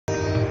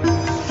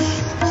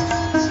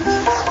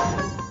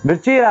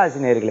விருச்சிக ராசி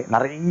நேயர்களே,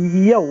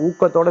 நிறைய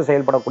ஊக்கத்தோடு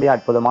செயல்படக்கூடிய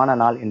அற்புதமான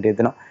நாள் இன்றைய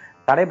தினம்.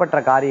 தடைப்பட்ட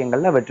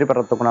காரியங்கள்ல வெற்றி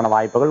பெறத்துக்குண்டான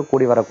வாய்ப்புகள்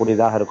கூடி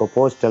வரக்கூடியதாக இருக்கும்.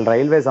 போஸ்டல்,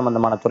 ரயில்வே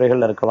சம்பந்தமான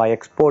துறைகள்ல இருக்கவா,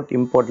 எக்ஸ்போர்ட்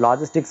இம்போர்ட்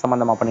லாஜிஸ்டிக்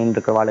சம்பந்தமா பண்ணிட்டு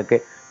இருக்கிறவாளுக்கு,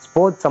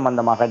 ஸ்போர்ட்ஸ்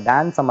சம்பந்தமாக,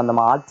 டான்ஸ்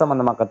சம்பந்தமா, ஆர்ட்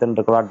சம்பந்தமா கத்துட்டு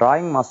இருக்கிறவா,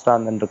 டிராயிங் மாஸ்டரா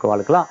இருந்துட்டு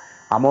இருக்கிறவாளுக்குலாம்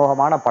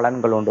அமோகமான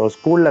பலன்கள் உண்டு.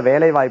 ஸ்கூல்ல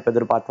வேலை வாய்ப்பு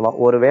எதிர்பார்த்துவா,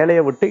 ஒரு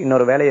வேலையை விட்டு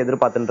இன்னொரு வேலையை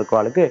எதிர்பார்த்துட்டு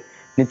இருக்கிறவாளுக்கு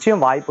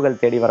நிச்சயம்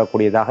வாய்ப்புகள் தேடி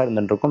வரக்கூடியதாக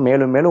இருந்துட்டு இருக்கும்.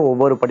 மேலும் மேலும்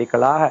ஒவ்வொரு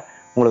படிக்கலாக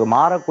உங்களுக்கு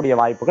மாறக்கூடிய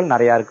வாய்ப்புகள்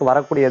நிறைய இருக்கு.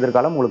 வரக்கூடிய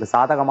எதிர்காலம் உங்களுக்கு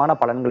சாதகமான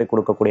பலன்களை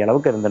கொடுக்கக்கூடிய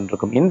அளவுக்கு இருந்துட்டு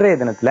இருக்கும். இன்றைய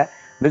தினத்துல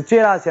விருச்சிக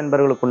ராசி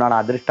என்பவர்களுக்குண்டான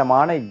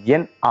அதிர்ஷ்டமான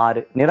எண்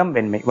 6, நிறம்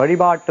வெண்மை.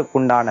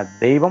 வழிபாட்டுக்குண்டான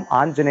தெய்வம்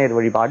ஆஞ்சநேயர்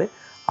வழிபாடு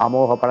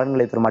அமோக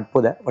பலன்களை தரும்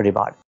அற்புத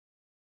வழிபாடு.